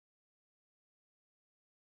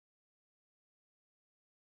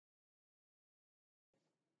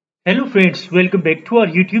Hello friends, welcome back to our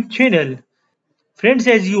YouTube channel. Friends,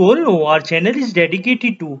 as you all know, our channel is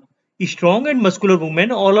dedicated to strong and muscular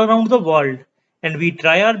women all around the world, and we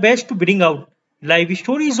try our best to bring out live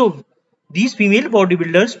stories of these female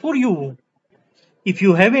bodybuilders for you. If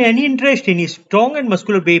you have any interest in strong and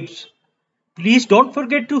muscular babes, please don't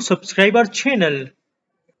forget to subscribe our channel.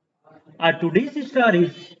 Our today's star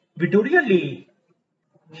is Vitoria.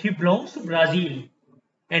 She belongs to Brazil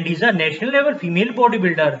and is a national level female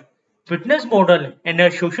bodybuilder, fitness model, and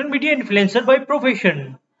a social media influencer by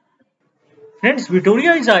profession. Friends,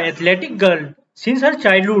 Vitoria is an athletic girl since her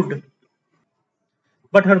childhood,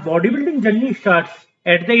 but her bodybuilding journey starts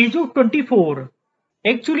at the age of 24.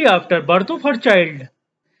 Actually, after birth of her child,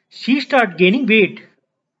 she started gaining weight,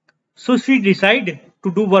 so she decided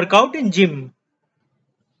to do workout in gym,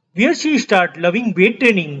 where she started loving weight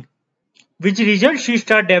training, which result she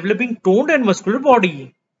started developing toned and muscular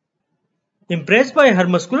body. Impressed by her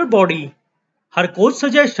muscular body, her coach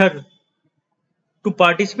suggests her to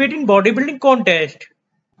participate in bodybuilding contest.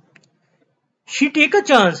 She take a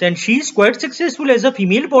chance and she is quite successful as a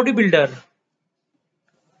female bodybuilder.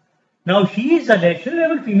 Now she is a national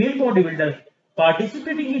level female bodybuilder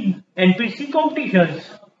participating in NPC competitions.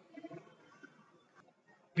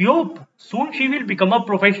 We hope soon she will become a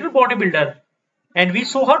professional bodybuilder and we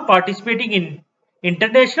saw her participating in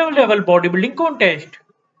international level bodybuilding contest.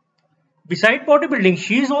 Besides bodybuilding,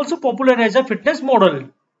 she is also popular as a fitness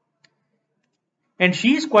model and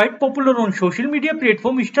she is quite popular on social media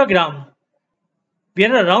platform Instagram,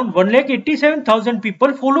 where around 187,000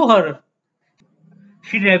 people follow her.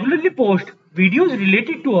 She regularly posts videos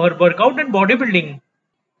related to her workout and bodybuilding.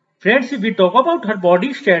 Friends, if we talk about her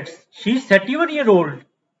body stats, she is 31-year-old,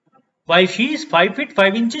 while she is 5 feet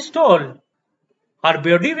 5 inches tall. Her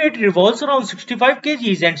body weight revolves around 65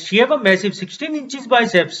 kgs and she have a massive 16 inches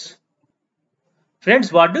biceps.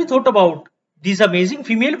 Friends, what do you thought about this amazing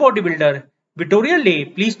female bodybuilder, Vitoria Lay?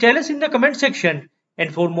 Please tell us in the comment section.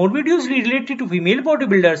 And for more videos related to female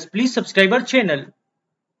bodybuilders, please subscribe our channel.